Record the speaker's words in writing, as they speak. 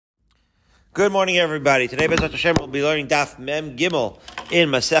Good morning, everybody. Today, Bezrat Hashem, we'll be learning Daf Mem Gimel in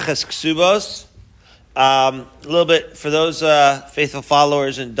Maseches Ksubos. A little bit for those faithful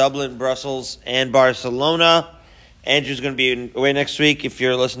followers in Dublin, Brussels, and Barcelona. Andrew's going to be away next week if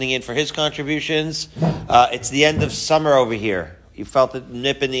you're listening in for his contributions. It's the end of summer over here. You felt the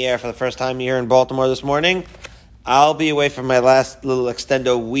nip in the air for the first time here in Baltimore this morning. I'll be away for my last little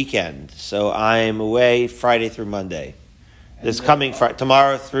extendo weekend. So I'm away Friday through Monday. This coming Friday,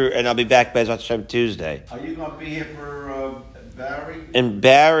 tomorrow through, and I'll be back Bezrat Hashem Tuesday. Are you going to be here for Barry? And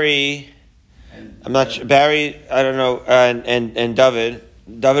Barry, I'm not sure. Barry, I don't know, and David.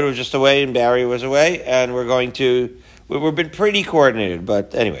 David was just away, and Barry was away, and we've been pretty coordinated.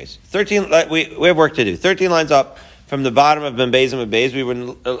 But anyways, 13. We have work to do. 13 lines up from the bottom of Ben Beis and Beis. We were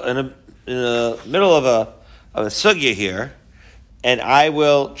in the middle of a sugya here, and I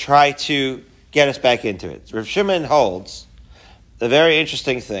will try to get us back into it. Rav Shimon holds a very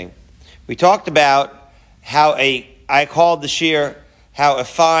interesting thing. We talked about how I called the shir how a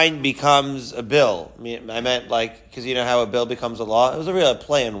fine becomes a bill. I meant because you know how a bill becomes a law? It was a real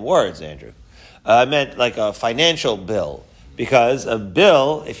play on words, Andrew. I meant like a financial bill. Because a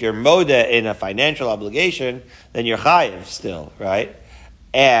bill, if you're modeh in a financial obligation, then you're chayiv still, right?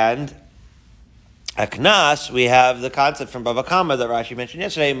 And a knas, we have the concept from Bava Kama that Rashi mentioned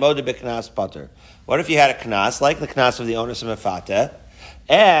yesterday, modeh b'knas pater. What if you had a knas, like the knas of the onus of mefateh,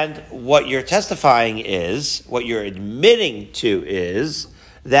 and what you're testifying is, what you're admitting to is,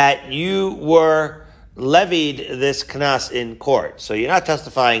 that you were levied this knas in court. So you're not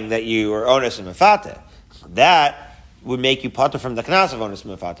testifying that you were onus of mefateh. That would make you pater from the knas of onus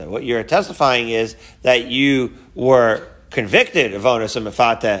of mefateh. What you're testifying is that you were convicted of onus of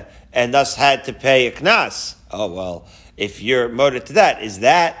mefateh and thus had to pay a knas. Oh, well, if you're modeh to that, is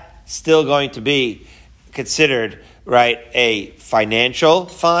that still going to be considered, right, a financial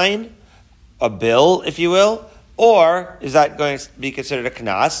fine, a bill, if you will, or is that going to be considered a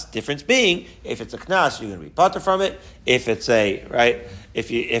knas? Difference being, if it's a knas, you're going to be pater from it. If it's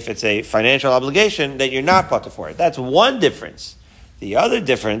if it's a financial obligation, then you're not pater for it. That's one difference. The other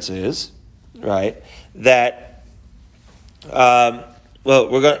difference is, right, that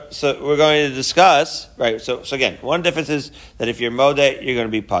we're going to discuss, right? So again, one difference is that if you're modeh, you're going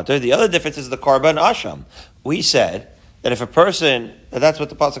to be pater. The other difference is the korban asham. We said that if a person, that's what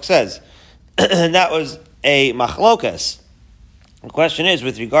the pasuk says, and that was a machlokas. The question is,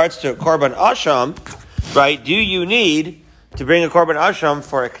 with regards to korban asham, right? Do you need to bring a korban asham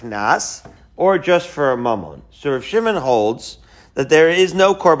for a knas or just for a mammon? So Rav Shimon holds that there is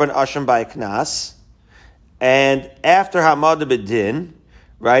no korban asham by a knas. And after Hamad B'Din,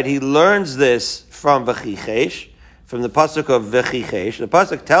 right, he learns this from V'chichesh, from the pasuk of V'chichesh. The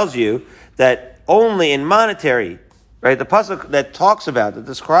pasuk tells you that only in monetary, right, the pasuk that talks about, that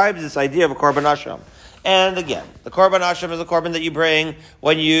describes this idea of a korban asham. And again, the korban asham is a korban that you bring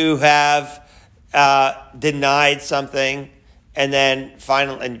when you have denied something, and then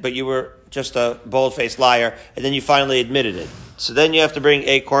but you were just a bold-faced liar, and then you finally admitted it. So then you have to bring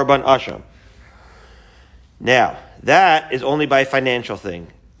a korban asham. Now, that is only by financial thing.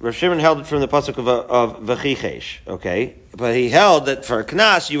 Rav Shimon held it from the pasuk of V'chichesh, okay? But he held that for a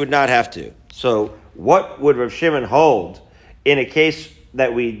knas, you would not have to. So, what would Rav Shimon hold in a case that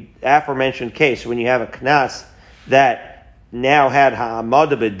aforementioned case, when you have a knas that now had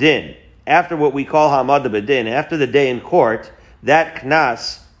ha'amada b'din, after what we call ha'amada b'din, after the day in court, that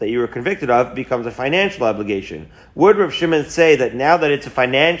knas that you were convicted of becomes a financial obligation. Would Rav Shimon say that now that it's a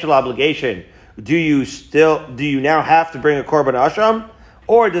financial obligation, do you now have to bring a korban asham,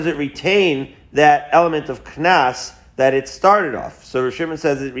 or does it retain that element of knas that it started off? So Rav Shimon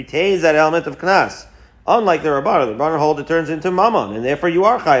says it retains that element of knas. Unlike the Rabbanan hold it turns into mammon, and therefore you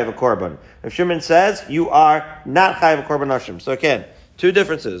are chayav a korban. Rav Shimon says you are not chayav a korban asham. So again, two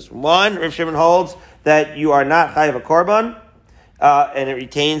differences. One, Rav Shimon holds that you are not chayav a korban, and it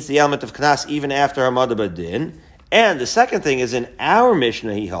retains the element of knas even after hamada b'din. And the second thing is, in our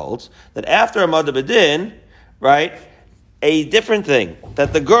Mishnah, he holds that after Hamad B'Din, right, a different thing,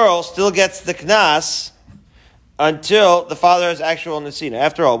 that the girl still gets the knas until the father has actual nesina.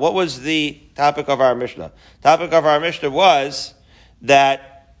 After all, what was the topic of our Mishnah? Topic of our Mishnah was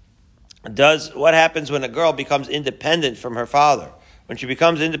that what happens when a girl becomes independent from her father? When she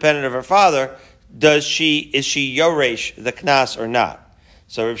becomes independent of her father, is she yoresh the knas or not?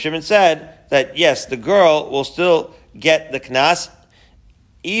 So Rav Shimon said that yes, the girl will still get the knas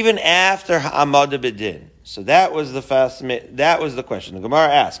even after Hamad B'Din. So that was the question. The Gemara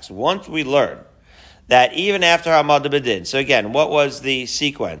asks, once we learn that even after Hamad B'Din, so again, what was the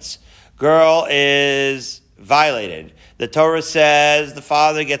sequence? Girl is violated. The Torah says the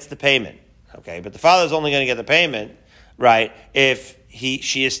father gets the payment. Okay, but the father is only going to get the payment, right, if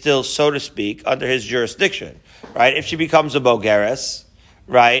she is still, so to speak, under his jurisdiction, right? If she becomes a bogeres,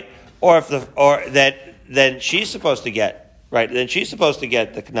 right, then she's supposed to get, right, then she's supposed to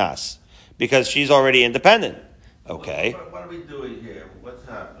get the knas because she's already independent. Okay. What are we doing here? What's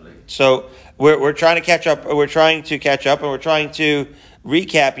happening? So we're trying to catch up. We're trying to catch up, and we're trying to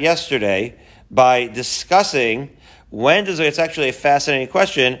recap yesterday by discussing when does it's actually a fascinating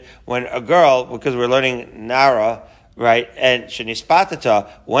question when a girl, because we're learning Nara, right, and Shenispatata,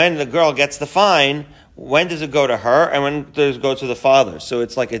 when the girl gets the fine, when does it go to her and when does it go to the father? So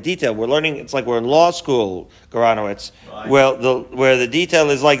it's like a detail. We're learning, it's like we're in law school, Goranowitz, where the detail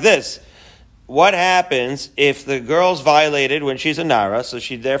is like this. What happens if the girl's violated when she's a Nara, so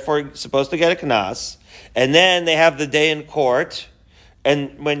she's therefore supposed to get a knas, and then they have the day in court,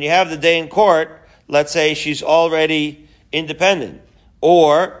 and when you have the day in court, let's say she's already independent,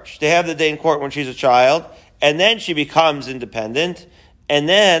 or they have the day in court when she's a child, and then she becomes independent, and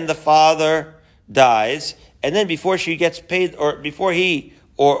then the father dies, and then before she gets paid, or before he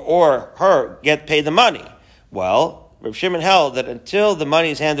or her get paid the money, well, Rav Shimon held that until the money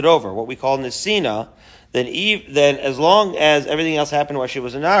is handed over, what we call nesina, then as long as everything else happened while she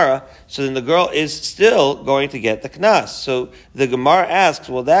was a nara, so then the girl is still going to get the knas. So the Gemara asks,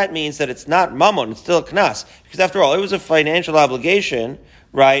 well, that means that it's not mammon, it's still a knas, because after all, it was a financial obligation,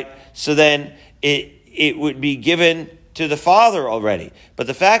 right? So then it would be given to the father already. But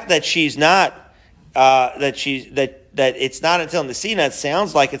the fact that she's not that it's not until nesina, it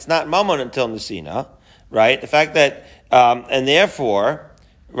sounds like it's not mammon until nesina. Right? The fact that, and therefore,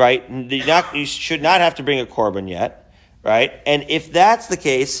 right, you should not have to bring a korban yet, right? And if that's the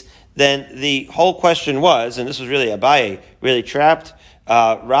case, then the whole question was, and this was really Abaye, really trapped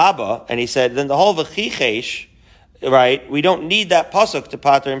Rabbah, and he said, then the whole v'chichesh, right, we don't need that pasuk to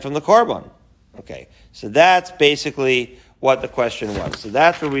pater him from the korban. Okay, so that's basically what the question was. So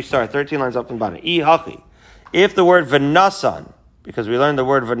that's where we start, 13 lines up and bottom. Hachi. If the word v'nasan, because we learned the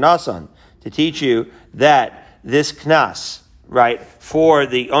word v'nasan, to teach you that this knas, right, for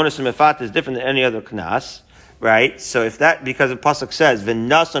the onus of mefat is different than any other knas, right? So if that, because the pasuk says,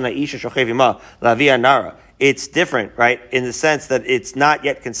 "V'nasan ha'isha shochev ima lavi nara," it's different, right, in the sense that it's not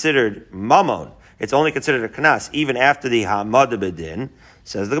yet considered mammon. It's only considered a knas, even after the hamad bedin.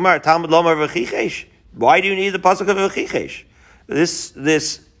 Says the Gemara, Talmud lomar v'chichesh. Why do you need the pasuk of v'chichesh? This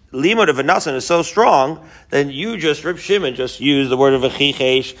limud of v'nasan is so strong, then Reb Shimon just used the word of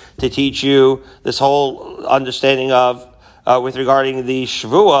v'chichesh to teach you this whole understanding of, with regarding the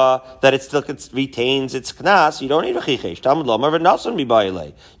shvua, that it still retains its knas. You don't need v'chichesh. Talmud lomar v'nasan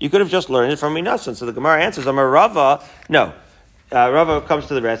mibayile. You could have just learned it from v'nasan. So the Gemara answers, Amar Rava, no. Rava comes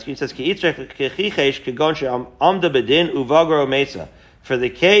to the rescue. He says, Ki'itzrech kigon she'amda bedin uvagro mesa. For the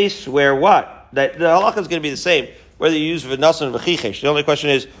case where what? That the halacha is going to be the same, whether you use v'nasan or v'chichesh. The only question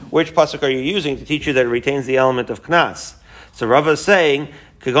is, which pasuk are you using to teach you that it retains the element of knas? So Rava is saying,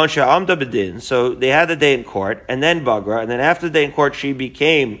 Kagon she'amda bedin. So they had the day in court, and then bagra, and then after the day in court, she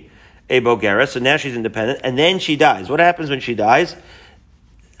became a bogera, so now she's independent, and then she dies. What happens when she dies?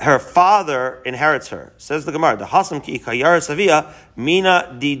 Her father inherits her. Says the Gemara, the hasam ki kayaris avia,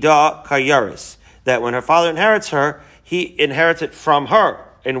 mina dida kayaris. That when her father inherits her, he inherits it from her.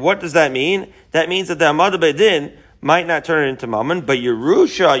 And what does that mean? That means that the Amad Bedin might not turn it into mammon, but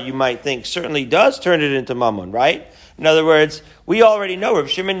Yerusha, you might think, certainly does turn it into mammon, right? In other words, we already know, Rav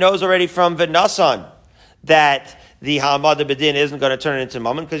Shimon knows already from V'nasan that the Hamad Bedin isn't going to turn it into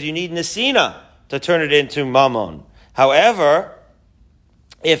mammon because you need Nesina to turn it into mammon. However,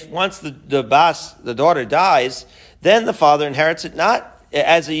 if once the daughter dies, then the father inherits it not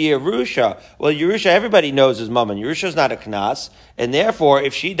as a Yerusha. Well, Yerusha, everybody knows is mammon. Yerusha is not a knas, and therefore,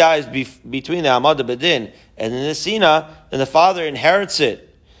 if she dies between the Amad Bedin and the Nesina, then the father inherits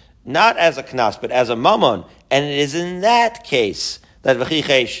it, not as a knas, but as a mammon. And it is in that case that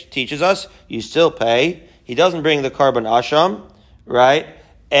V'chichesh teaches us, you still pay. He doesn't bring the korban asham, right?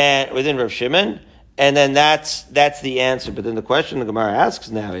 And within Rav Shimon, and then that's the answer. But then the question the Gemara asks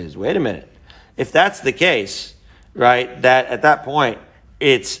now is, wait a minute. If that's the case, right, that at that point,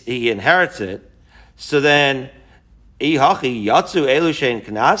 he inherits it, so then Ihachi Yatsu Elushen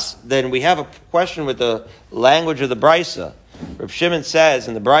Knas, then we have a question with the language of the Brisa. Rav Shimon says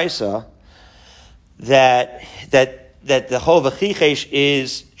in the Brisa that the whole V'chichesh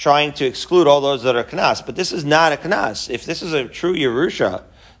is trying to exclude all those that are Knas, but this is not a Knas. If this is a true Yerusha,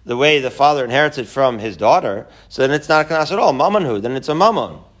 the way the father inherits it from his daughter, so then it's not a Knas at all. Mammonhu, then it's a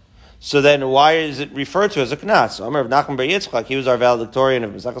Mammon. So then why is it referred to as a knas? So Amar Rav Nachman bar Yitzchak, he was our valedictorian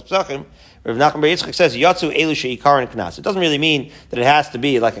of Mesachos Pesachim. Rav Nachman bar Yitzchak says, Yatsu elu she'ikaran knas. It doesn't really mean that it has to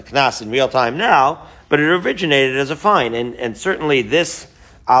be like a knas in real time now, but it originated as a fine. And certainly this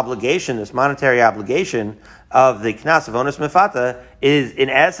obligation, this monetary obligation of the knas of onus mefata is in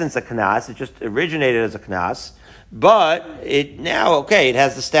essence a knas. It just originated as a knas. But it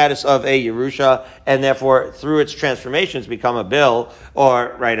has the status of a Yerusha, and therefore through its transformations become a bill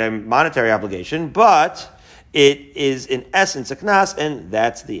or a monetary obligation. But it is in essence a knas, and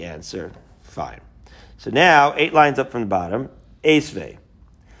that's the answer. Fine. So now 8 lines up from the bottom. Esvei.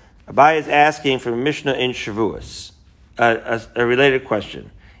 Abai is asking from Mishnah in Shavuos a related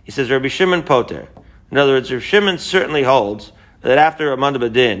question. He says Rabbi Shimon Poter. In other words, Rabbi Shimon certainly holds that after Amanda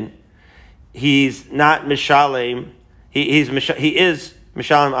Badin, he's not mishalem. He is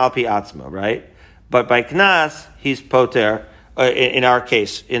mishalem al pi atzma, right? But by knas, he's poter. In our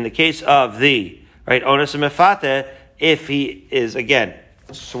case, in the case of the onus mefate, if he is again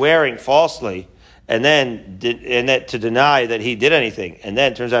swearing falsely and then to deny that he did anything, and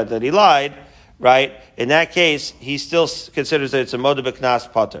then it turns out that he lied, right? In that case, he still considers that it's a moda b'knas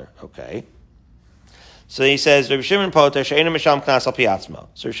poter. Okay. So he says, Rabbi Shimon poter she'ena misham knas al pi atzmo.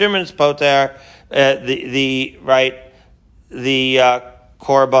 So Rabbi Shimon's poter the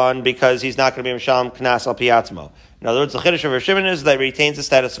korban because he's not going to be misham knas al pi atzmo. In other words, the chiddush of Rabbi Shimon is that it retains the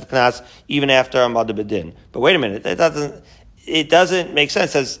status of knas even after amad b'din. But wait a minute, it doesn't make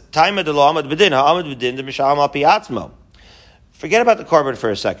sense. It says taima de lo amad b'din, ha'amad b'din de misham al pi atzmo. Forget about the korban for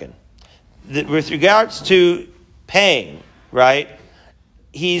a second. With regards to paying, right?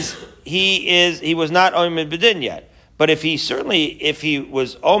 He was not Omed Bedin yet. But if he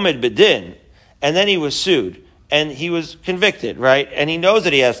was Omed Bedin, and then he was sued, and he was convicted, right? And he knows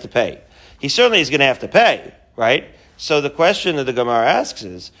that he has to pay. He certainly is going to have to pay, right? So the question that the Gemara asks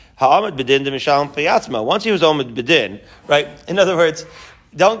is, Ha'omed Bedin de Mishalem Piyatzma. Once he was Omed Bedin, right? In other words,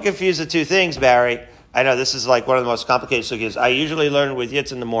 don't confuse the two things, Barry. I know this is like one of the most complicated sugyas. I usually learn with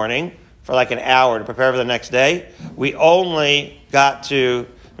Yitz in the morning for like an hour to prepare for the next day. We only got to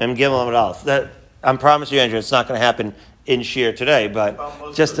Mem Gimel Amud Aleph. That I promise you, Andrew, it's not going to happen in Shir today,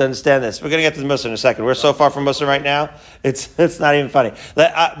 but just to understand this, we're going to get to the Musar in a second. We're so far from Musar right now, it's not even funny.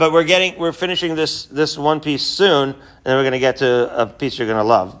 But we're finishing this one piece soon, and then we're going to get to a piece you're going to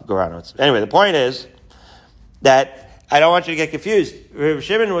love. Go around. Anyway, the point is that I don't want you to get confused. Rav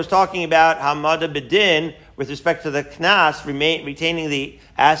Shimon was talking about Hamada Bedin with respect to the Knas, retaining the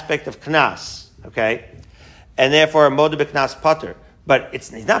aspect of Knas, okay? And therefore, Moda B'Knas Potter. But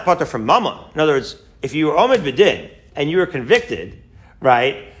he's not Potter from Mammon. In other words, if you were Omed Bedin and you were convicted,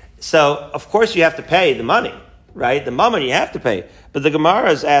 right? So, of course, you have to pay the money, right? The Mammon you have to pay. But the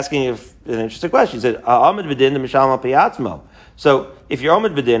Gemara is asking an interesting question. He said, Omed Bedin, the Mishalem Piyatzmo. So, if you're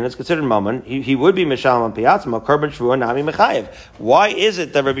Omed Bedin, it's considered Mammon, he would be Mishalem Piyatzmo, Korban Shvuah, Nami Mechayev. Why is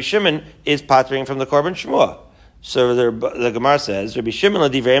it that Rabbi Shimon is pottering from the Korban Shvuah? So the Gemara says, Rabbi Shimon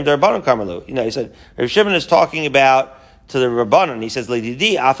l'divrayim d'Rabbanan Karmelu. He said, Rabbi Shimon is talking about to the Rabbanan. He says,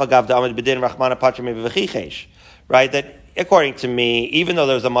 L'didi afagav da'amad b'din rachmana patrim v'chichesh. Right? That according to me, even though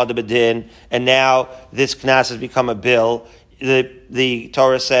there was a Mada B'din, and now this Knas has become a bill, the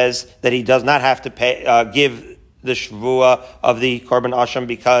Torah says that he does not have to pay, give the Shvuah of the Korban Asham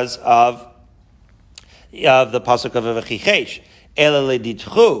because of the Pasuk of V'chichesh. Ela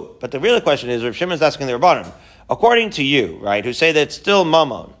l'didchu. But the real question is, Rav Shimon is asking the Rabbanan, according to you, right, who say that it's still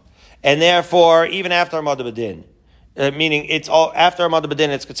Mammon, and therefore, even after Amada B'din, meaning it's all after Amada B'din,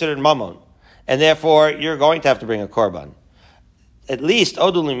 it's considered Mammon, and therefore you're going to have to bring a korban. At least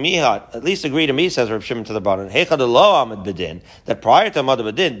Odul Mihat, at least agree to me, says Rav Shimon to the Rabbanan, Heichad lo Amad B'din, that prior to Amada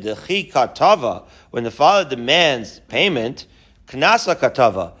B'din, the Chi Katava, when the father demands payment, Knasa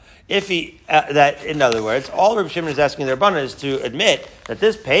Katava. If in other words, all Rav Shimon is asking the Rabbanan is to admit that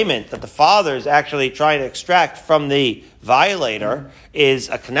this payment that the father is actually trying to extract from the violator is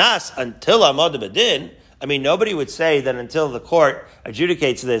a knas until Amad B'din. I mean, nobody would say that until the court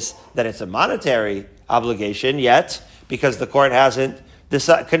adjudicates this, that it's a monetary obligation yet, because the court hasn't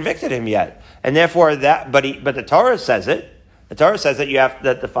convicted him yet. And therefore but the Torah says it. The Torah says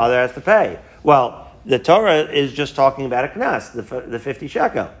that the father has to pay. Well, the Torah is just talking about a knas, the 50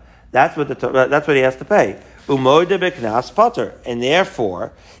 shekel. That's what he has to pay. Umoda b'knas potter. And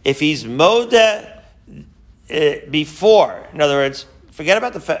therefore, if he's moda before, in other words, forget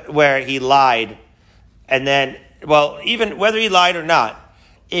about where he lied, and then, even whether he lied or not,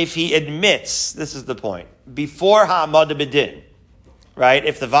 if he admits, this is the point, before ha'amada b'din, right?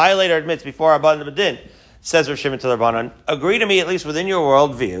 If the violator admits before ha'amada b'din, says Rav Shimon to the Rabbanan, agree to me, at least within your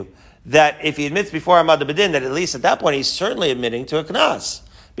worldview, that if he admits before ha'amada b'din, that at least at that point he's certainly admitting to a knas.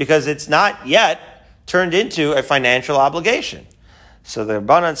 because it's not yet turned into a financial obligation. So the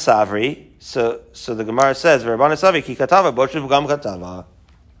Rabbanan Savri, so the Gemara says, Rabbanan Savri, ki katava, boshev gam katava,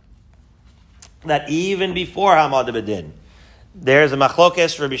 that even before Hamad Bedin, there's a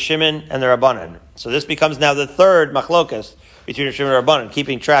machlokes Rabbi Shimon and the Rabbanan. So this becomes now the third machlokes between Rabbi Shimon and Rabbanan,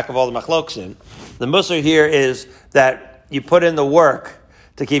 keeping track of all the machlokesin. The musar here is that you put in the work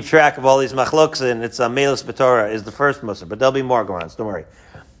to keep track of all these machlokesin. It's a Meilus B'Torah is the first musar, but there'll be more Gemara's, don't worry.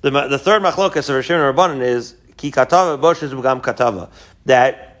 The third machlokes of Rabbi Shimon and Rabbanan is ki katava boshes b'gam katava,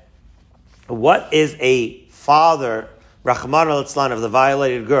 that what is a father, Rahman al-Itzlan, of the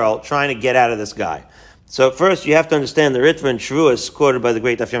violated girl trying to get out of this guy? So first you have to understand the Ritva and Shavuos, quoted by the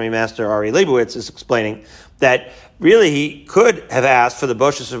great Daf Yomi master Ari Leibowitz, is explaining that really he could have asked for the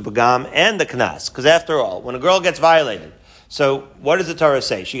boshes of b'gam and the knas, because after all, when a girl gets violated, so what does the Torah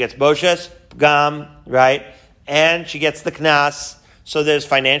say? She gets boshes, b'gam, right? And she gets the knas. So there's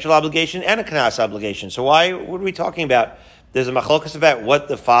financial obligation and a knas obligation. So what are we talking about? There's a machlokas about what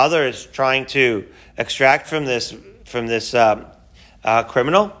the father is trying to extract from this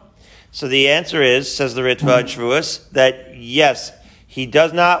criminal. So the answer is, says the Ritva and Shavuos, that yes,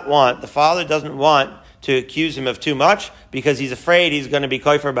 the father doesn't want to accuse him of too much because he's afraid he's going to be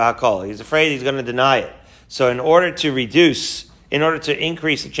kofer b'hakol. He's afraid he's going to deny it. So in order to increase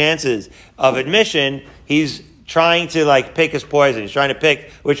the chances of admission, he's trying to pick his poison. He's trying to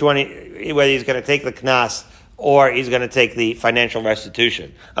pick which one, whether he's going to take the knas or he's going to take the financial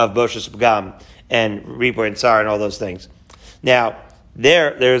restitution of boshes b'gam and ribur and tsar and all those things. Now,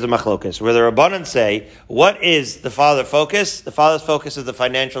 there is a machlokas where the Rabbanan say, what is the father's focus? The father's focus is the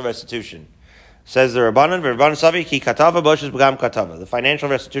financial restitution. Says the Rabbanan, Savi ki katava boshes b'gam katava, the financial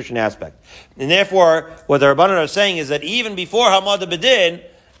restitution aspect. And therefore, what the Rabbanan are saying is that even before Hamad Bedin,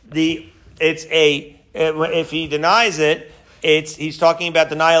 if he denies it, he's talking about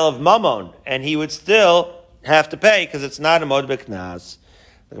denial of mammon, and he would still have to pay because it's not a mod b'knas.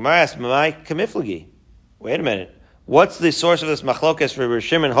 The Gemara asks, "Mamai kamiflagi." Wait a minute. What's the source of this machlokes? Rabbi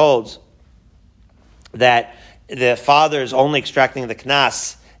Shimon holds that the father is only extracting the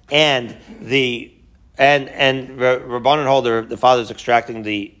knas, and Rabbanan hold the father is extracting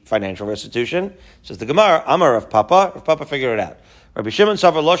the financial restitution. Says the Gemara, Amar of Papa. Rav Papa figured it out. Rabbi Shimon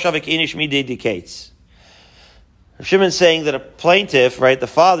savar lo shavik inish midei dikates. Shimon's saying that a plaintiff, right, the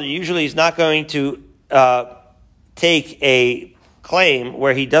father, usually is not going to take a claim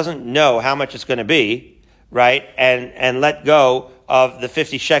where he doesn't know how much it's going to be, right, and let go of the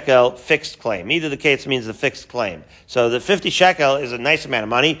 50 shekel fixed claim. Either the case means the fixed claim. So the 50 shekel is a nice amount of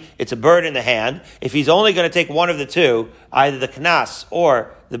money. It's a bird in the hand. If he's only going to take one of the two, either the knas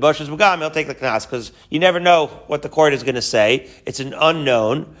or the boshes b'gam, he'll take the knas, because you never know what the court is going to say. It's an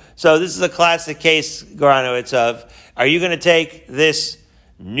unknown. So this is a classic case, Gorano. It's of, are you going to take this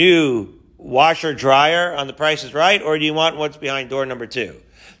new washer dryer on The Price is Right, or do you want what's behind door number 2?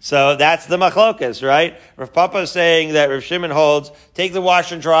 So that's the machlokas, right? Rav Papa is saying that Rav Shimon holds, take the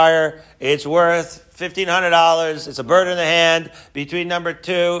washer and dryer, it's worth $1,500, it's a bird in the hand, between number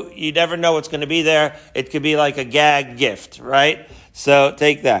 2, you never know what's going to be there, it could be like a gag gift, right? So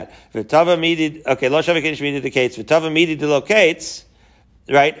take that. V'tava midid, okay, lo shavik inish midid dikates, v'tava midid delocates,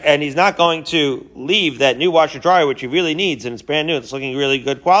 right? And he's not going to leave that new washer dryer, which he really needs, and it's brand new, it's looking really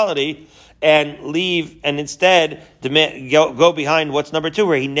good quality, and leave, and instead go behind what's number 2,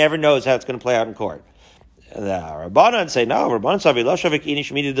 where he never knows how it's going to play out in court. The Rabbanan say, no, Rabbanan sabi lo shavik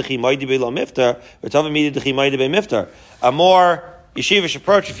inish midid dechi moidi be'lo miftar, v'tava midid dechi moidi be'miftar. A more yeshivish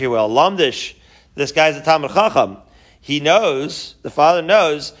approach, if you will, lamdish, this guy's a Talmud Chacham. He knows, the father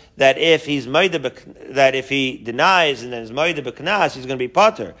knows, that if he denies and then is moide b'knas, he's going to be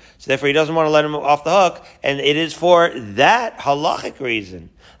pater. So therefore he doesn't want to let him off the hook, and it is for that halachic reason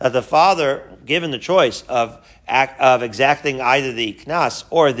that the father, given the choice of exacting either the knas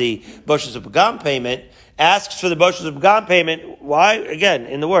or the boshes of b'gam payment, asks for the boshes of b'gam payment. Why? Again,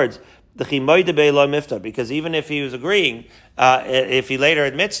 in the words, the chimoide be'lo mifta, because even if he was agreeing, if he later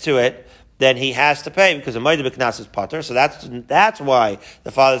admits to it, then he has to pay, because a moed b'knas is pater. So that's why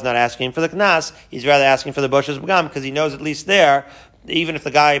the father's not asking for the knas. He's rather asking for the boshes b'gam, because he knows at least there, even if the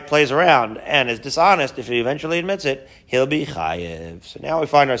guy plays around and is dishonest, if he eventually admits it, he'll be chayev. So now we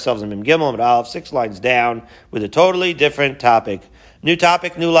find ourselves in Mem Gimel and Aleph, 6 lines down, with a totally different topic. New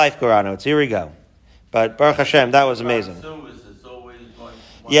topic, new life, Gorano. Here we go. But Baruch Hashem, that was amazing.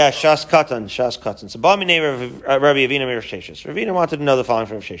 Yeah, Shas Katan. So, Ba Minei Rabbi Avina Mir Sheshus. Ravina wanted to know the following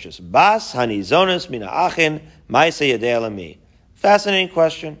from Sheshus. Bas Hani Zonas Mina Achin Maise Yadei Alami. Fascinating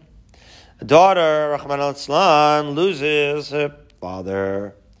question. A daughter, Rahman al-Islam, loses her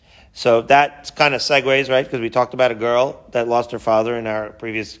father. So that kind of segues, right? Because we talked about a girl that lost her father in our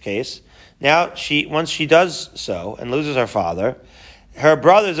previous case. Now, once she does so and loses her father, her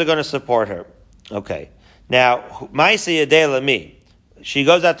brothers are going to support her. Okay. Now, Ma'aseh Yadei Lami. She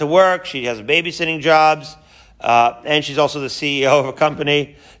goes out to work. She has babysitting jobs, and she's also the CEO of a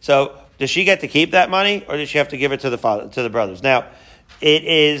company. So, does she get to keep that money, or does she have to give it to the brothers? Now, it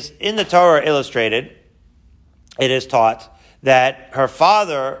is in the Torah illustrated. It is taught that her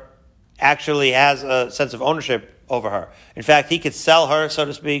father actually has a sense of ownership over her. In fact, he could sell her, so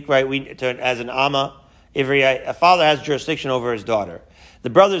to speak, right? As an amma, a father has jurisdiction over his daughter. The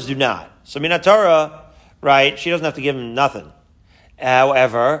brothers do not. So, Minat Torah, right? She doesn't have to give him nothing.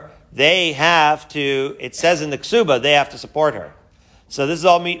 However, they have to. It says in the Ksuba they have to support her. So this is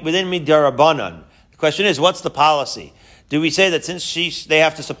all within Midarabanan. The question is, what's the policy? Do we say that since they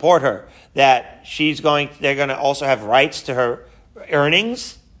have to support her, that they're going to also have rights to her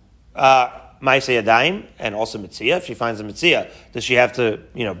earnings, Ma'aseh Yadayim, and also Mitzia? If she finds a Mitzia, does she have to,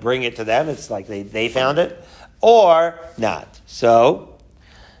 bring it to them? It's like they found it, or not? So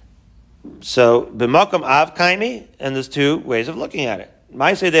b'makam av kaimi, and there's two ways of looking at it.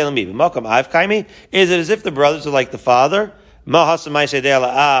 Ma'aseh Yadei Lami, b'makam av kaimi, is it as if the brothers are like the father? Mahasa Ma'aseh Yadei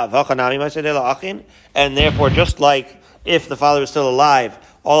la'av, hachanami Ma'aseh Yadei la'achin, and therefore just like if the father is still alive,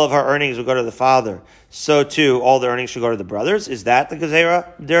 all of her earnings will go to the father. So too, all the earnings should go to the brothers. Is that the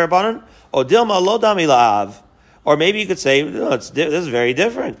Gezerah Derabanan? O Dilma lo dami la'av. Or maybe you could say, no, this is very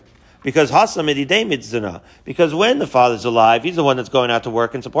different. Because Hasa mididei mitzana. Because when the father's alive, he's the one that's going out to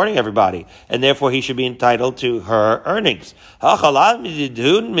work and supporting everybody. And therefore he should be entitled to her earnings. Hachalav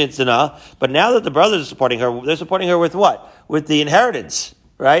mididun mitzana. But now that the brothers are supporting her, they're supporting her with what? With the inheritance.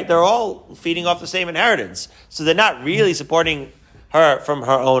 Right? They're all feeding off the same inheritance. So they're not really supporting her from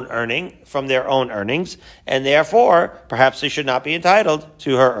their own earnings, and therefore, perhaps they should not be entitled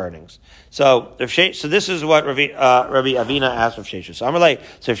to her earnings. So this is what Rabbi Avina asked Rav Shesha. So Rav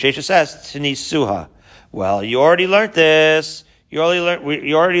Shesha says, T'nisuha. Well, you already learned this. You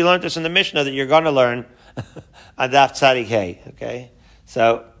already learned this in the Mishnah that you're going to learn on Daf Tzadik Hey.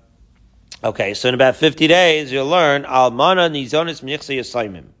 Okay, so in about 50 days, you'll learn Almana Nizonis Mnichse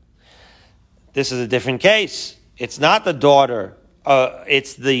Yasaimim. This is a different case. It's not the daughter,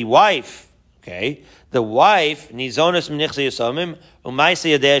 it's the wife. Okay? The wife, Nizonis Mnichse Yasaimim,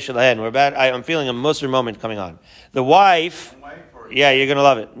 Umaisi Yadeh Shalahen. I'm feeling a Muslim moment coming on. The wife, yeah, you're going to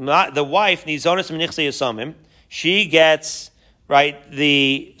love it. The wife, Nizonis Mnichse Yasaimim, she gets,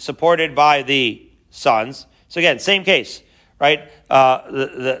 supported by the sons. So again, same case. Right,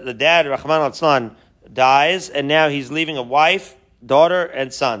 the dad, Rahman al-Tzlan, dies, and now he's leaving a wife, daughter,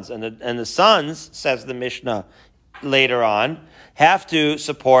 and sons. And the sons, says the Mishnah later on, have to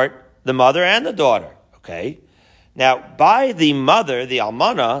support the mother and the daughter. Okay, now by the mother, the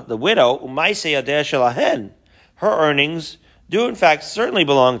almana, the widow, umaisei yadeh shelahen, her earnings do in fact certainly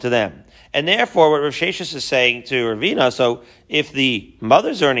belong to them. And therefore, what Rav Sheshes is saying to Ravina, so if the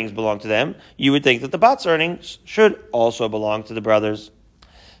mother's earnings belong to them, you would think that the bat's earnings should also belong to the brothers.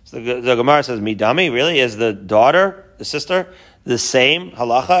 So the Gemara says, Midami, really? Is the daughter, the sister, the same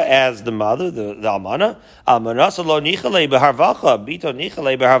halacha as the mother, the almana? Almanasa lo nichale beharvacha, bito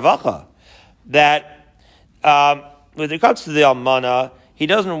nichale beharvacha. That, with regards to the almana, he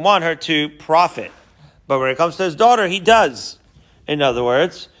doesn't want her to profit. But when it comes to his daughter, he does. In other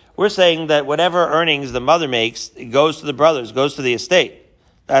words, we're saying that whatever earnings the mother makes, it goes to the brothers, goes to the estate.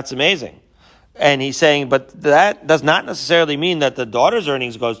 That's amazing. And he's saying, but that does not necessarily mean that the daughter's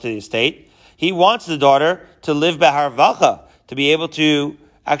earnings goes to the estate. He wants the daughter to live beharvacha, to be able to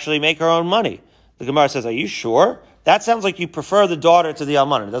actually make her own money. The Gemara says, are you sure? That sounds like you prefer the daughter to the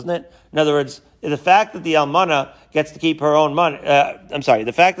almana, doesn't it? In other words, the fact that the almana gets to keep her own money,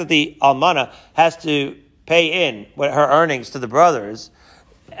 the fact that the almana has to pay in her earnings to the brothers,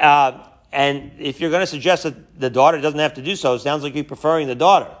 and if you're going to suggest that the daughter doesn't have to do so, it sounds like you're preferring the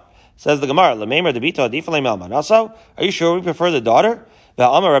daughter. Says the Gemara, are you sure we prefer the daughter?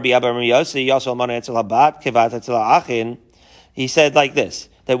 He said like this,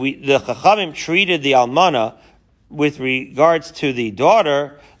 that the Chachamim treated the almana with regards to the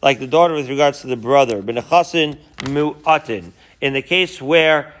daughter like the daughter with regards to the brother. B'nechasin mu'atin. In the case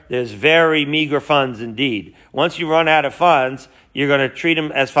where there's very meager funds indeed. Once you run out of funds, you're going to treat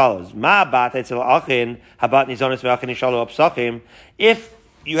them as follows. If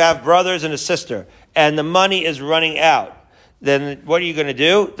you have brothers and a sister, and the money is running out, then what are you going to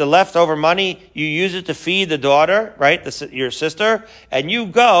do? The leftover money, you use it to feed the daughter, right, your sister, and you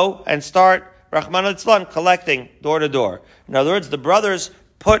go and start, Rahman al-Tzlan, collecting door to door. In other words, the brothers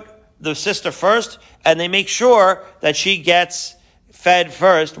put the sister first, and they make sure that she gets fed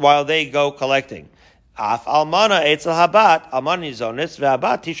first while they go collecting. Af almana etzel habat, almana nizonis,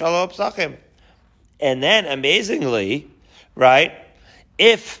 ve'abat tishalo psachim. And then, amazingly, right,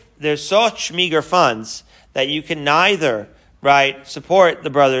 if there's such meager funds that you can neither, right, support the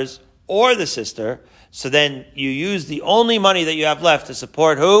brothers or the sister, so then you use the only money that you have left to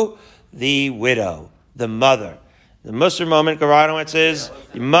support who? The widow, the mother. The Musar moment, Garanowitz, is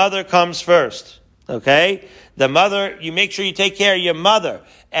the mother comes first. Okay? The mother, you make sure you take care of your mother.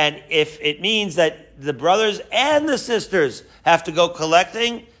 And if it means that the brothers and the sisters have to go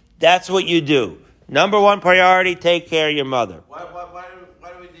collecting, that's what you do. Number one priority, take care of your mother. Why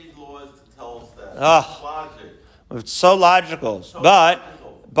do we need laws to tell us that? Oh, Logic. it's so logical.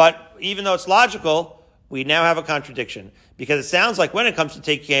 But even though it's logical, we now have a contradiction. Because it sounds like when it comes to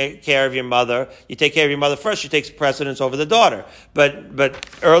take care of your mother, you take care of your mother first, she takes precedence over the daughter. But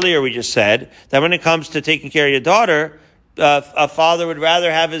earlier we just said that when it comes to taking care of your daughter, a father would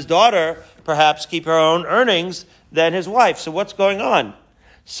rather have his daughter perhaps keep her own earnings than his wife. So what's going on?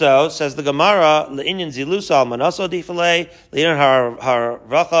 So, says the Gemara, Le'inyan zilusa almanaso difalei, le'inyan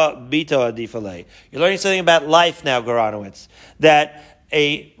harvacha bito difalei. You're learning something about life now, Garanowitz. That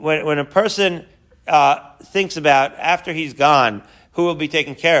when a person thinks about, after he's gone, who will be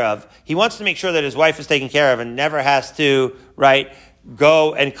taken care of, he wants to make sure that his wife is taken care of and never has to, right,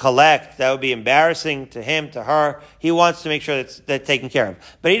 go and collect. That would be embarrassing to him, to her. He wants to make sure that's taken care of.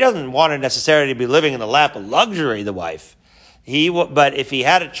 But he doesn't want her necessarily to be living in the lap of luxury, the wife. But if he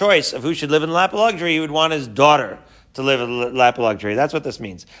had a choice of who should live in the lap of luxury, he would want his daughter to live in the lap of luxury. That's what this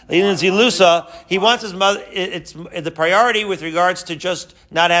means. Zilusa, he wants his mother, it's the priority with regards to just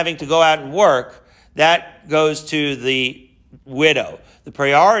not having to go out and work, that goes to the widow. The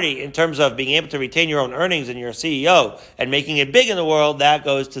priority in terms of being able to retain your own earnings and you're a CEO and making it big in the world, that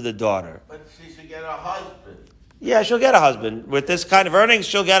goes to the daughter. But she should get a husband. Yeah, she'll get a husband. With this kind of earnings,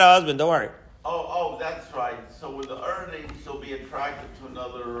 she'll get a husband. Don't worry. Oh, that's right. So with the earnings, she'll be attracted to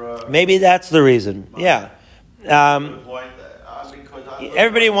another... Maybe that's the reason. Yeah. Because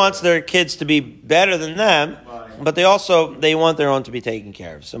everybody wants their kids to be better than them, right, but they want their own to be taken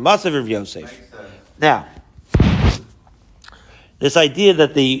care of. So Masav Rav Yosef. Now, this idea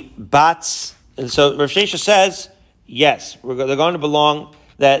that the bats, and so Rav Shesha says, yes, they're going to belong,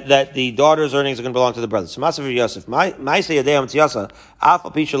 that the daughter's earnings are going to belong to the brothers. So Masav Rav Yosef, Ma'aseh Yadei HaMtziasa, Af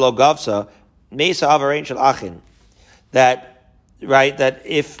Al Pi Shelo Gavsa, Meisa Avarein Shel Achin, that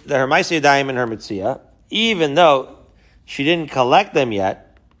if her Ma'aseh Yadayim and her Mitzia, even though she didn't collect them yet,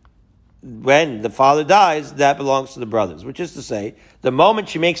 when the father dies, that belongs to the brothers. Which is to say, the moment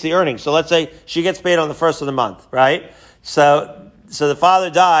she makes the earnings, so let's say she gets paid on the 1st of the month, right? So the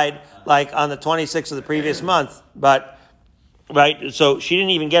father died like on the 26th of the previous month, but, right, so she didn't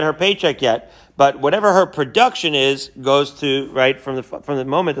even get her paycheck yet, but whatever her production is, goes to, right, from the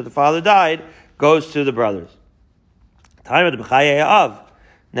moment that the father died, goes to the brothers. Time of the B'chayei Av.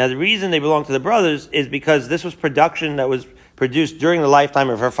 Now the reason they belong to the brothers is because this was production that was produced during the lifetime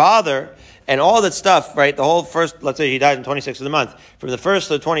of her father, and all that stuff, right, the whole first, let's say he died on 26th of the month, from the 1st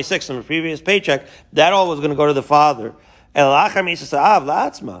to the 26th of the previous paycheck, that all was going to go to the father. But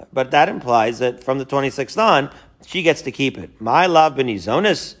that implies that from the 26th on, she gets to keep it. My love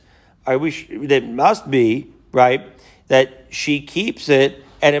benizonis, it must be, right, that she keeps it,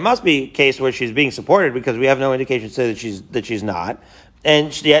 and it must be a case where she's being supported, because we have no indication to say that she's not.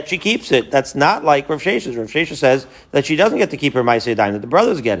 And yet she keeps it. That's not like Rav Shesha. Rav Shesha says that she doesn't get to keep her Ma'aseh Yadayim, that the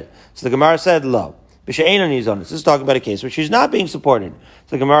brothers get it. So the Gemara said, lo. This is talking about a case where she's not being supported.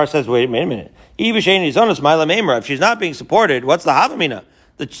 So the Gemara says, wait a minute. If she's not being supported, what's the Havamina?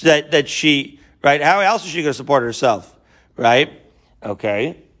 That she, right, how else is she going to support herself? Right?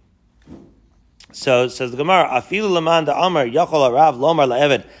 Okay. So it says the Gemara, Afilu Laman da Amar Yachol Arav Lomar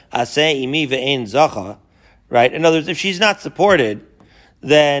La'eved Aseh Imi Ve'ein Zacha. Right? In other words, if she's not supported,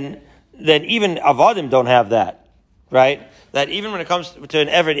 then even Avadim don't have that, right? That even when it comes to an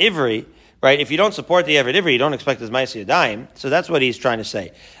Eved Ivri, right, if you don't support the Eved Ivri, you don't expect his Ma'aseh Yadayim. So that's what he's trying to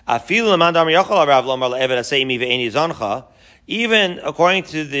say. Even according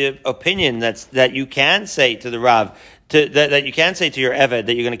to the opinion that you can say to the Rav, that you can say to your Eved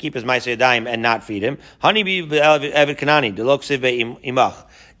that you're going to keep his Ma'aseh Yadayim and not feed him. Eved Kanani,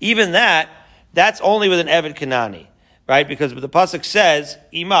 even that's only with an Eved Kanani. Right, because the pasuk says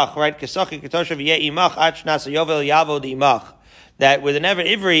imach, right? Kesachi ketoshav yeh imach achnas yovel yavod imach. That with an Eved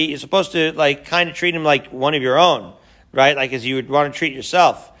Ivri, you're supposed to kind of treat him like one of your own, right? Like as you would want to treat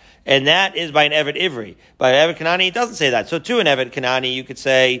yourself. And that is by an Eved Ivri. By an Eved Kanani, it doesn't say that. So to an Eved Kanani, you could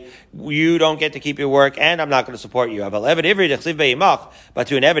say, you don't get to keep your work, and I'm not going to support you. But to an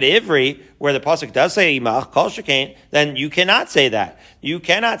Eved Ivri, where the pasuk does say imach, kol shekain, then you cannot say that. You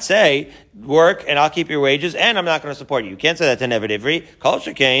cannot say, work, and I'll keep your wages, and I'm not going to support you. You can't say that to an Eved Ivri. Kol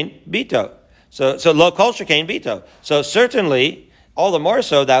shekain, bito. So lo kol shekain, bito. So certainly, all the more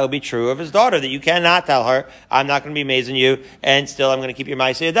so, that would be true of his daughter, that you cannot tell her, I'm not going to be mazing you, and still I'm going to keep your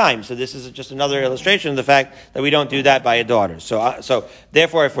ma'aseh yadayim. So this is just another illustration of the fact that we don't do that by a daughter. So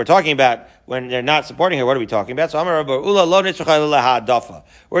therefore, if we're talking about when they're not supporting her, what are we talking about? So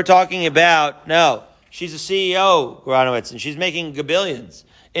we're talking about, no, she's a CEO, Goranowitz, and she's making gabillions.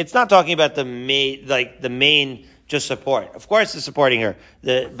 It's not talking about the main just support. Of course it's supporting her,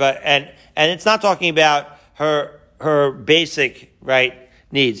 and it's not talking about her basic, right,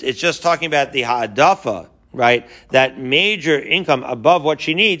 needs. It's just talking about the ha'adafa, right, that major income above what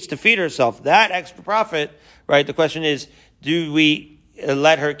she needs to feed herself, that extra profit, right, the question is, do we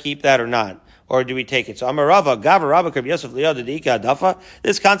let her keep that or not? Or do we take it? So Amarava, Gava Rabba Kab Yosef Liyod Dika Dafa,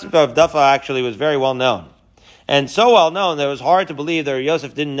 this concept of dafa actually was very well known. And so well known that it was hard to believe that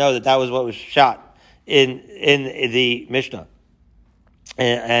Yosef didn't know that was what was shot in the Mishnah.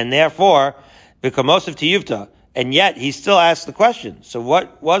 And therefore, B'kamosef Tiyuvta, and yet, he still asked the question. So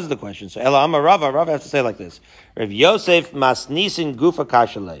what was the question? So Ela Amar Rava has to say like this. Rav Yosef Masnisin Gufa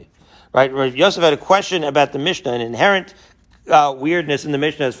Kashalei. Right? Rav Yosef had a question about the Mishnah, an inherent weirdness in the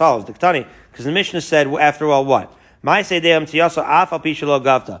Mishnah as follows. The Ketani, because the Mishnah said, after all, what? It's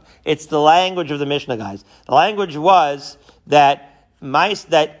the language of the Mishnah, guys. The language was that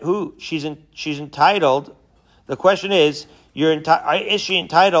she's entitled. The question is, is she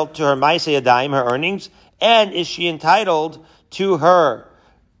entitled to her Maaseh Yadayim, her earnings? And is she entitled to her,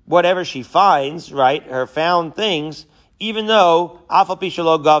 whatever she finds, right, her found things, even though,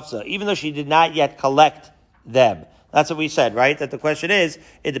 even though she did not yet collect them? That's what we said, right? That the question is,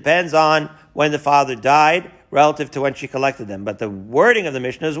 it depends on when the father died relative to when she collected them. But the wording of the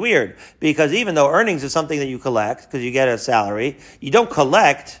Mishnah is weird, because even though earnings is something that you collect, because you get a salary, you don't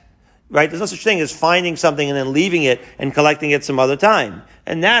collect, right? There's no such thing as finding something and then leaving it and collecting it some other time.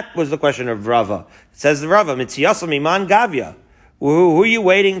 And that was the question of Rava. It says the Rava, Mitziyasa miman gavya. Who are you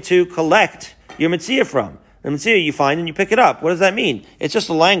waiting to collect your mitziyah from? The mitziyah you find and you pick it up. What does that mean? It's just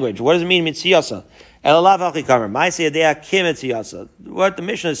a language. What does it mean, mitziyasa? What the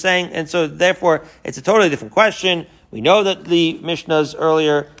Mishnah is saying, and so therefore it's a totally different question. We know that the Mishnah's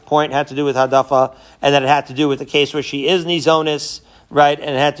earlier point had to do with hadafa, and that it had to do with the case where she is nizonis, right?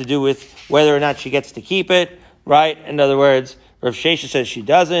 And it had to do with whether or not she gets to keep it, right? In other words, Rav Shesha says she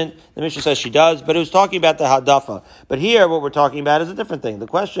doesn't, the Mishnah says she does, but it was talking about the hadafa. But here, what we're talking about is a different thing. The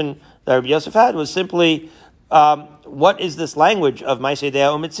question that Rabbi Yosef had was simply, what is this language of Maaseh Dea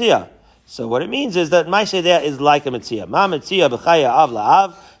u'Mitzia? So what it means is that Maaseh Dea is like a Mitzia. Ma Mitzia b'chaya av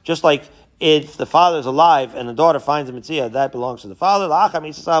la'av, just like if the father is alive and the daughter finds a Mitzia, that belongs to the father, la'acha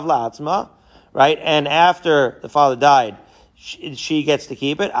mitzah la'atzma, right? And after the father died, she gets to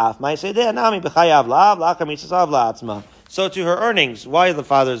keep it. Af Maaseh Dea nami b'chaya av la'av, la'acha mitzah la'atzma. So to her earnings, while the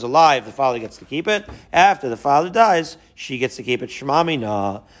father is alive, the father gets to keep it. After the father dies, she gets to keep it. Shema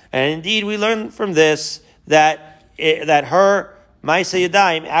mina. And indeed, we learn from this that her Maaseh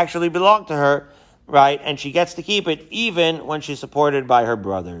Yadayim actually belong to her, right? And she gets to keep it even when she's supported by her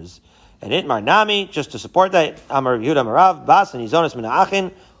brothers. And Itmar Nami, just to support that, Amar Yehuda Marav, Bas and Nizonis Min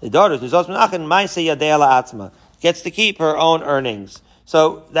Ha'achin, the daughters Nizonis Min Ha'achin, Maaseh Yadei La'atzma, gets to keep her own earnings.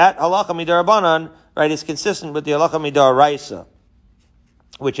 So that halacha midarabanan, right, is consistent with the halacha midaraisa,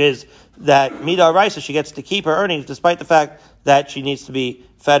 which is that midaraisa she gets to keep her earnings despite the fact that she needs to be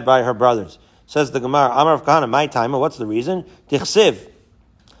fed by her brothers. Says the Gemara, Amar of Kahana, my timer, what's the reason? Tichsiv.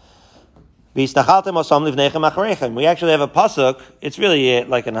 We actually have a pasuk, it's really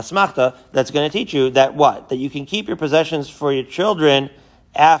like an asmachta, that's going to teach you that what? That you can keep your possessions for your children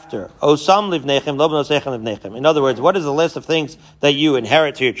after. Osam livnechem, lo b'nosechem livnechem. In other words, what is the list of things that you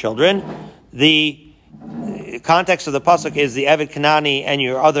inherit to your children? The context of the pasuk is the Eved Kanani and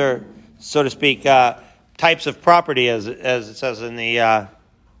your other, so to speak, types of property, as it says in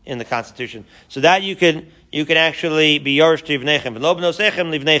the Constitution. So that you can actually be yorish to livnechem, lo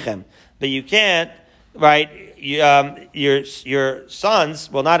b'nosechem livnechem. But you can't, right? Your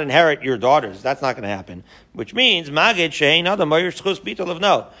sons will not inherit your daughters. That's not going to happen. Which means magid shein adam moyer schus bitol of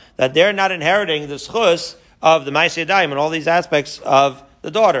no, that they're not inheriting the schus of the Maaseh Yadayim and all these aspects of the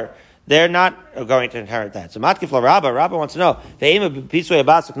daughter. They're not going to inherit that. So matkif la Rabba wants to know. You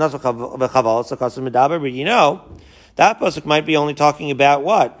know, that pasuk might be only talking about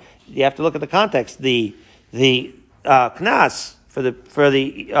what? You have to look at the context. The knas for the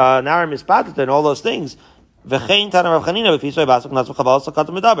Nara Mispatata and all those things. And in fact, Rav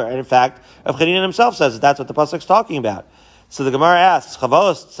Chanina himself says that's what the pasuk is talking about. So the Gemara asks,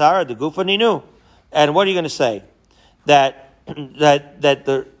 "Chavalos tzara de gufa ninu," and what are you going to say? That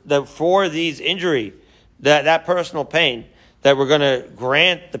for these injury, that personal pain, that we're going to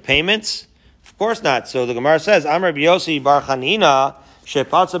grant the payments? Of course not. So the Gemara says, "Amar B'Yosi bar Chanina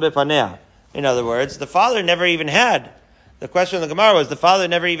shepatza bepanea." In other words, the father never even had. The question of the Gemara was the father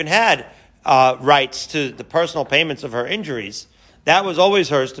never even had rights to the personal payments of her injuries. That was always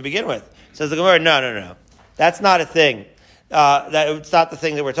hers to begin with. Says the Gemara, no. That's not a thing. It's not the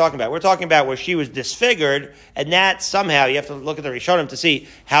thing that we're talking about. We're talking about where she was disfigured, and that somehow, you have to look at the Rishonim to see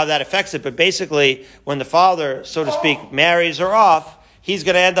how that affects it. But basically, when the father, so to speak, marries her off, he's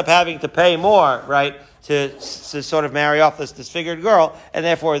going to end up having to pay more, right, to sort of marry off this disfigured girl, and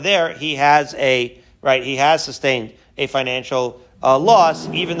therefore there he has sustained a financial loss,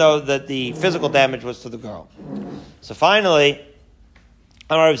 even though that the physical damage was to the girl. So finally,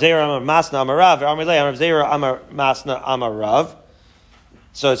 Amar Rav Zera Amar Masna Amar Rav, Amar Rav Zera Amar Masna Amar Rav.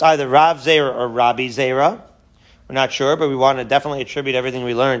 So it's either Rav Zera or Rabbi Zera. We're not sure, but we want to definitely attribute everything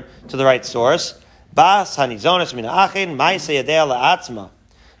we learn to the right source. Bas hanizonas min achin ma'aseh yadea la'atzma.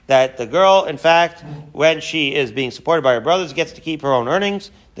 That the girl, in fact, when she is being supported by her brothers, gets to keep her own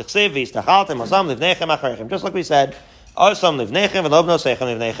earnings. Just like we said,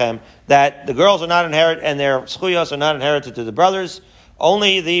 that the girls are not inherited and their schuyos are not inherited to the brothers.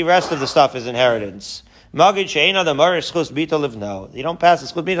 Only the rest of the stuff is inheritance. You don't pass the schus bita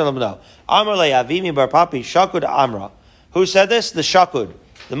livno. Amar le'avimi bar papi shakud amra. Who said this? The shakud,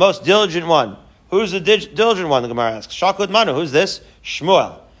 the most diligent one. Who's the diligent one? The Gemara asks. Shakud manu. Who's this?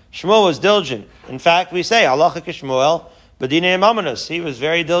 Shmuel. Shmuel was diligent. In fact, we say halacha k'Shmuel, b'dinei mamonus. He was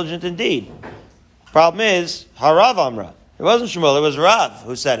very diligent indeed. Problem is harav amra. It wasn't Shmuel. It was Rav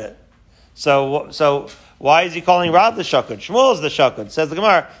who said it. So why is he calling Rav the shakud? Shmuel is the shakud. Says the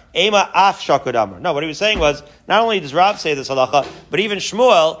Gemara, ema af shakud amra. No, what he was saying was not only does Rav say this halacha, but even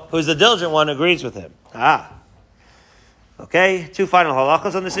Shmuel, who is the diligent one, agrees with him. Okay, two final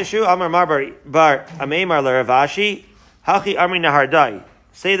halachas on this issue. Amar bar ameimar l'Ravashi, hachi amri nahardai.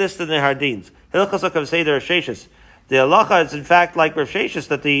 Say this to the Nehardins. Hilchasok of Seder Sheshis. The halacha is in fact like Rav Sheshis,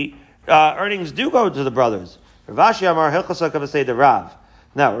 that the earnings do go to the brothers. Ravashi Amar Hilchasok of Seder Rav.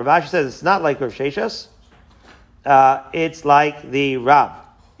 Now, Ravashi says it's not like Rav Sheshis. It's like the Rav.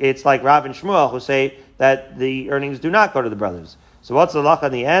 It's like Rav and Shmuel who say that the earnings do not go to the brothers. So what's the halacha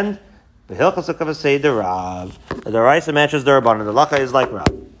in the end? The Hilchasok of Seder Rav. The Raisa matches the Rabbanan. The halacha is like Rav.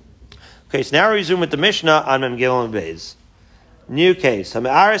 Okay, so now we resume with the Mishnah on Mem Gimel and Beis. New case.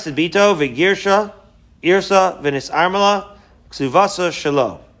 Ha'me'aris et bito v'girsha irsa v'nis armala ksuvasa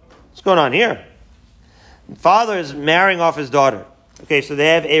shelo. What's going on here? The father is marrying off his daughter. Okay, so they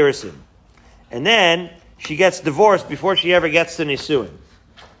have erisin. And then she gets divorced before she ever gets to nisuin.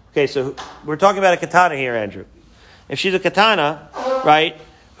 Okay, so we're talking about a katana here, Andrew. If she's a katana, right,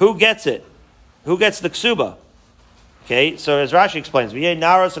 who gets it? Who gets the ksuba? Okay, so as Rashi explains, v'yeh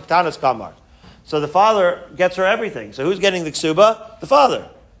naros katanas kamar. So the father gets her everything. So who's getting the ksuba? The father.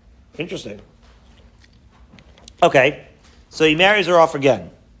 Interesting. Okay, so he marries her off again.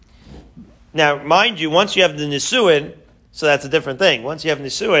 Now, mind you, once you have the nisuin, so that's a different thing. Once you have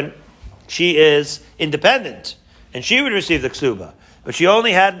nisuin, she is independent, and she would receive the ksuba. But she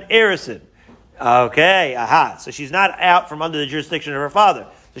only had an erisin. Okay, So she's not out from under the jurisdiction of her father.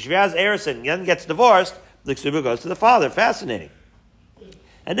 So she has erisin and then gets divorced, the ksuba goes to the father. Fascinating.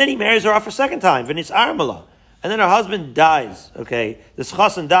 And then he marries her off a second time, V'nis Armala. And then her husband dies, okay? This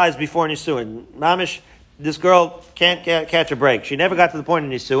chassan dies before Nisuin. Mamish, this girl can't catch a break. She never got to the point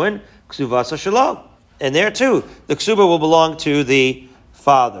of Nisuin, Ksuvasa Shalom. And there too, the Ksuba will belong to the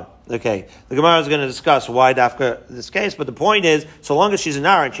father. Okay, the Gemara is going to discuss why Dafka this case, but the point is, so long as she's an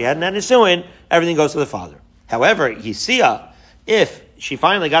Nara and she hadn't had Nisuin, everything goes to the father. However, Yisia, if she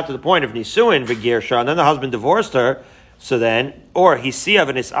finally got to the point of Nisuin, V'girsha, and then the husband divorced her, so then, or Hisiya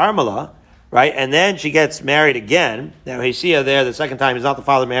v'nis Armala, right, and then she gets married again. Now Hisiya there, the second time, is not the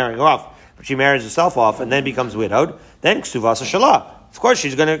father marrying her off, but she marries herself off and then becomes widowed. Then Ksuvasa Shalah. Of course,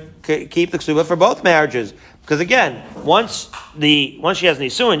 she's going to keep the Ksuva for both marriages. Because again, once she has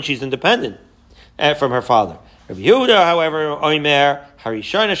Nisuin, she's independent from her father. Rav Yehuda, however, Oimer,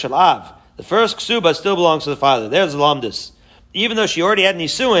 Harishona Shalav. The first Ksuba still belongs to the father. There's Lamdus. Even though she already had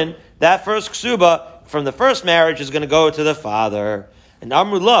Nisuin, that first Ksuba from the first marriage is going to go to the father. And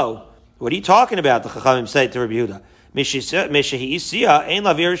Amru Lo, what are you talking about? The Chachamim say to Rabbi Yehuda. How could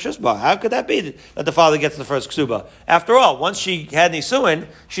that be that the father gets the first ksuba? After all, once she had nisuin,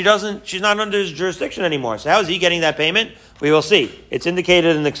 she's not under his jurisdiction anymore. So how is he getting that payment? We will see. It's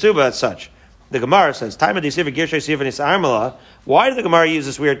indicated in the ksuba as such. The Gemara says, why did the Gemara use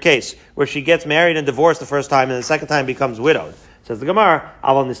this weird case where she gets married and divorced the first time and the second time becomes widowed? Says the Gemara,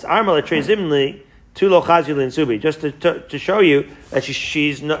 just to show you that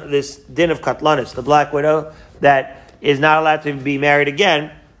she's not, this din of katlanis, the black widow, that is not allowed to be married again,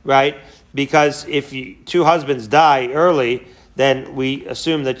 right? Because if two husbands die early, then we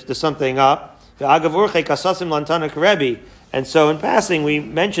assume that there's something up. And so in passing, we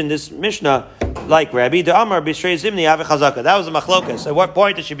mentioned this Mishnah like Rebbe, the Amar Bishrei Zimni Ave Chazaka. That was a machlokas. At what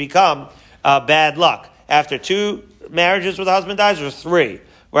point does she become bad luck? After 2 marriages where the husband dies, or 3?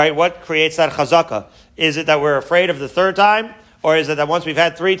 Right? What creates that chazaka? Is it that we're afraid of the 3rd time? Or is it that once we've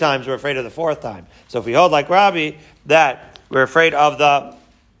had 3 times, we're afraid of the 4th time? So if we hold like Rabbi, that we're afraid of the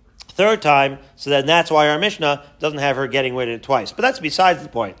 3rd time, so then that's why our Mishnah doesn't have her getting widowed twice. But that's besides the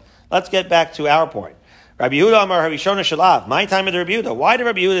point. Let's get back to our point. Rabbi Yehuda Amar Harishona Shalav. My time of the Rabbi Yehuda. Why did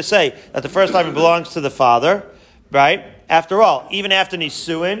Rabbi Yehuda say that the first time it belongs to the father? Right? After all, even after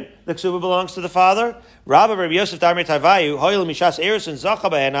Nisuin, the ksuba belongs to the father. Rabbi Yosef Darmei Tavayu Hoyel Mishas Erisin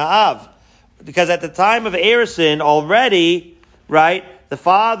Zachaba and Ha'av. Because at the time of Erisin already, right, the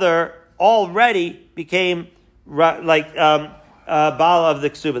father already became like Baal of the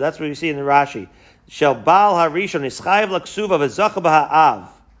ksuba. That's what we see in the Rashi. Shel Baal Harishon Ischayev LaKsuba v'Zachaba Ha'av.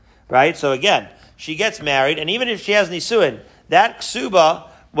 Right? So again, she gets married, and even if she has nisuin, that ksuba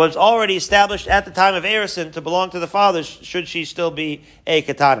was already established at the time of Erisin to belong to the father, should she still be a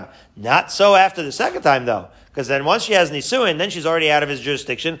katana. Not so after the second time, though, because then once she has nisuin, then she's already out of his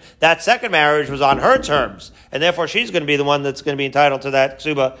jurisdiction. That second marriage was on her terms, and therefore she's going to be the one that's going to be entitled to that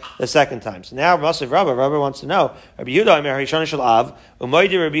ksuba the second time. So now, Masiv Rabbi wants to know, Rabbi Yehuda Amar Harishon Shalav,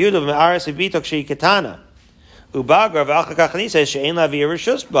 Umoidi Rabbi Yehuda Me'aras Ibitok Shei Katana, Ubagra V'Achakach says She'ein La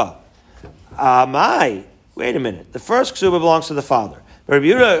V'Yerusha Ba. Wait a minute. The first ksuba belongs to the father. But Rabbi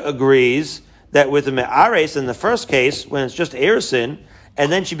Yehuda agrees that with the me'ares in the first case, when it's just erisin,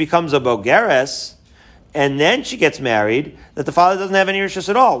 and then she becomes a bogeres, and then she gets married, that the father doesn't have any rishus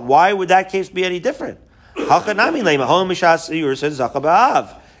at all. Why would that case be any different? The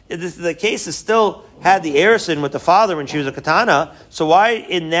case is still had the erisin with the father when she was a katana, so why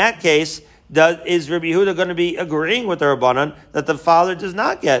in that case is Rabbi Yehuda going to be agreeing with the Rabbanan that the father does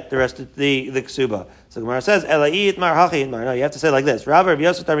not get the rest of the ksuba? So the Gemara says, no, you have to say it like this. Rabbi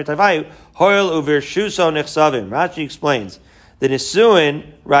Yosef Tarmi Tavayu, Hoyel uvirshuso nechsavim. Rashi explains, the nisuin,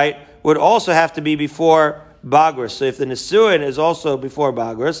 right, would also have to be before Bagris. So if the nisuin is also before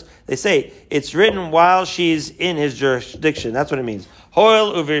Bagris, they say it's written while she's in his jurisdiction. That's what it means.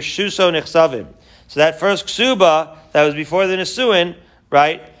 Hoyel uvirshuso nechsavim. So that first ksuba that was before the nisuin,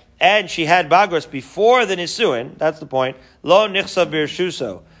 right, and she had Bagros before the Nisuin, that's the point, Lo Nichsav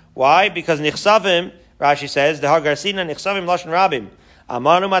Birshuso. Why? Because Nichsavim, Rashi says, the Hargarsina Nichsavim Lashon Rabim.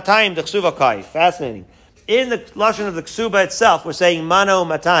 Amanu Matayim Dechsuva Kai. Fascinating. In the Lashon of the Ksuba itself, we're saying Mano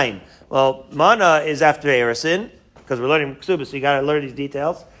Matayim. Well, Mana is after Erisin, because we're learning Ksuba, so you got to learn these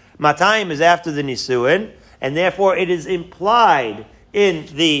details. Matayim is after the Nisuin, and therefore it is implied in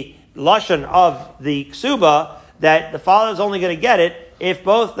the Lashon of the Ksuba that the father is only going to get it if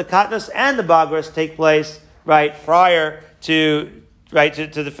both the katnas and the bagras take place right prior to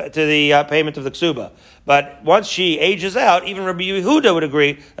the payment of the ksuba. But once she ages out, even Rabbi Yehuda would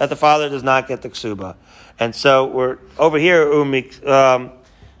agree that the father does not get the ksuba. And so we're over here umigva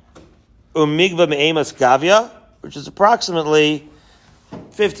me'emas gavia, which is approximately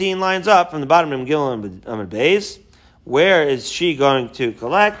 15 lines up from the bottom of Megillah Amud Beis. Where is she going to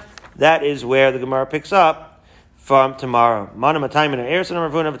collect? That is where the Gemara picks up from tomorrow. Mana matayim in Erisin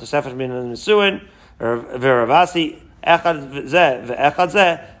Ravuna v'tosefet min Nisuin v'Ravasi echad zeh ve'echad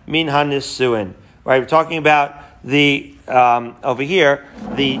zeh min hanisuin. Right, we're talking about the over here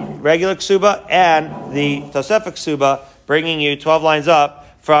the regular ksuba and the tosefet ksuba, bringing you 12 lines up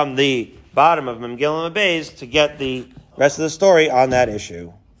from the bottom of Megillah Amud Beis to get the rest of the story on that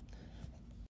issue.